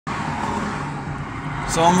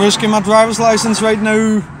So I'm risking my driver's license right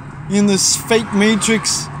now in this fake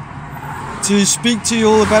matrix to speak to you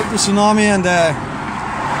all about the tsunami. And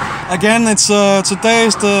again, it's today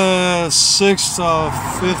is the 6th or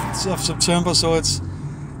 5th of September, so it's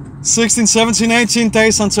 16, 17, 18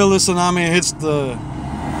 days until the tsunami hits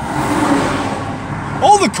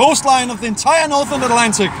all the coastline of the entire Northern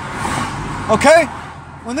Atlantic. Okay?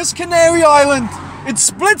 On this Canary Island, it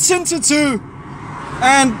splits into two,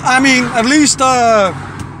 and I mean at least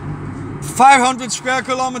 500 square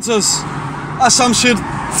kilometers or some shit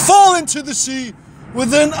fall into the sea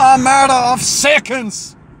within a matter of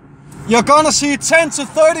seconds. You're gonna see 10 to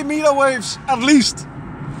 30 meter waves at least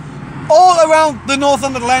all around the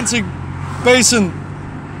Northern Atlantic basin.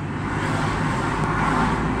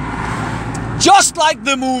 Just like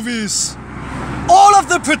the movies. All of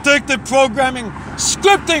the predictive programming,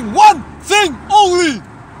 scripting, one thing only.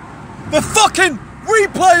 The fucking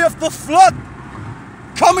replay of the flood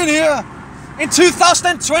coming here in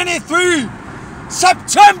 2023.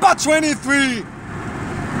 September 23.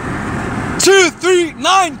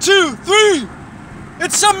 23923.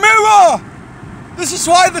 It's a mirror. This is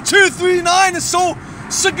why the 239 is so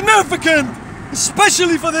significant,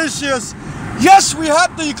 especially for this year's. Yes, we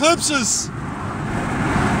had the eclipses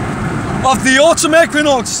of the autumn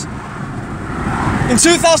equinox in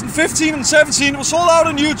 2015 and 17. It was all out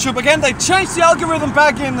on YouTube. Again, they changed the algorithm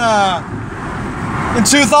back in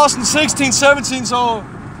 2016, 17, so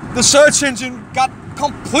the search engine got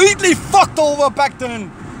completely fucked over back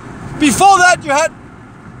then. Before that, you had,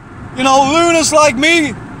 you know, lunars like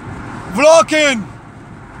me vlogging,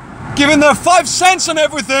 giving their 5 cents on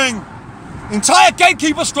everything. Entire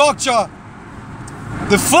gatekeeper structure.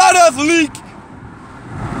 The flat earth leak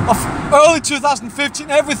of early 2015,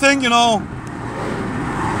 everything, you know.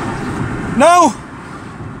 Now,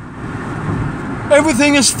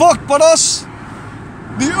 everything is fucked but us.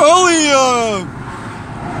 The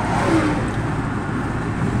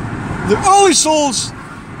early souls.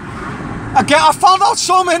 Again, I found out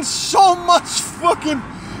so much fucking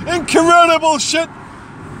incredible shit.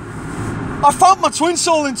 I found my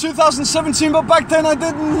Twinsoul in 2017, but back then I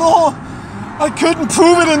didn't know. I couldn't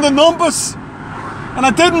prove it in the numbers. And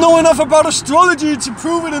I didn't know enough about astrology to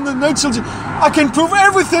prove it in the nature. I can prove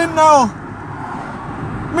everything now.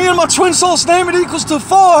 Me and my Twinsoul's name, it equals to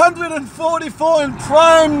 444 in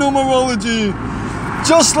prime numerology.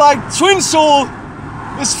 Just like Twinsoul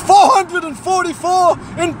is 444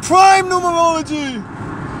 in prime numerology.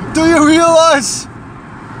 Do you realize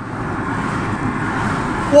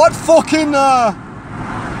what fucking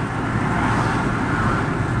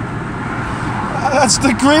that's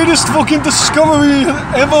the greatest fucking discovery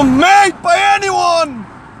ever made by anyone.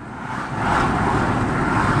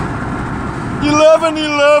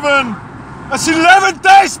 11/11. That's 11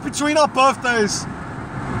 days between our birthdays.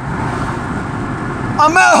 I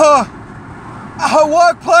met her at her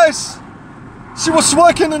workplace. She was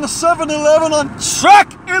working in a 7-Eleven on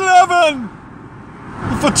track 11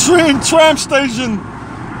 with a tram station.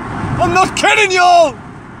 I'm not kidding y'all.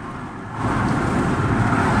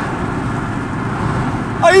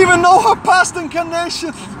 I even know her past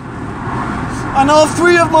incarnation. I know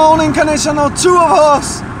 3 of my own incarnations. I know 2 of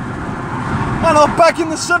hers. I know back in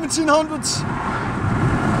the 1700s.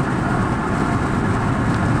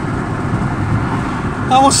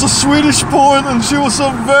 I was a Swedish poet and she was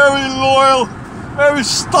a very loyal, very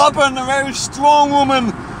stubborn, a very strong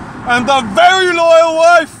woman and a very loyal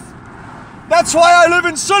wife. That's why I live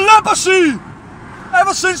in celibacy.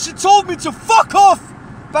 Ever since she told me to fuck off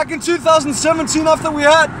back in 2017 after we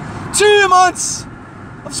had 2 months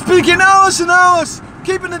of speaking hours and hours,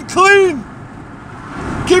 keeping it clean,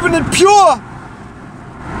 keeping it pure,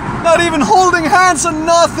 not even holding hands and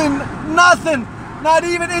nothing, not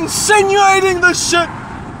even insinuating this shit,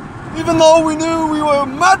 even though we knew we were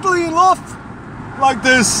madly in love like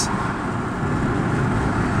this.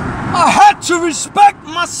 I had to respect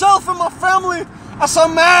myself and my family as a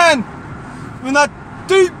man in that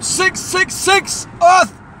deep 666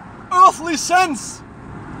 earthly sense.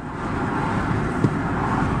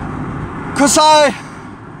 Cause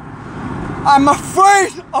I'm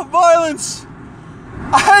afraid of violence.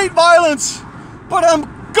 I hate violence, but I'm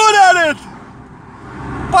good at it.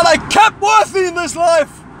 But I kept worthy in this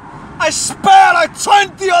life. I spared, I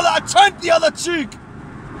turned the other cheek.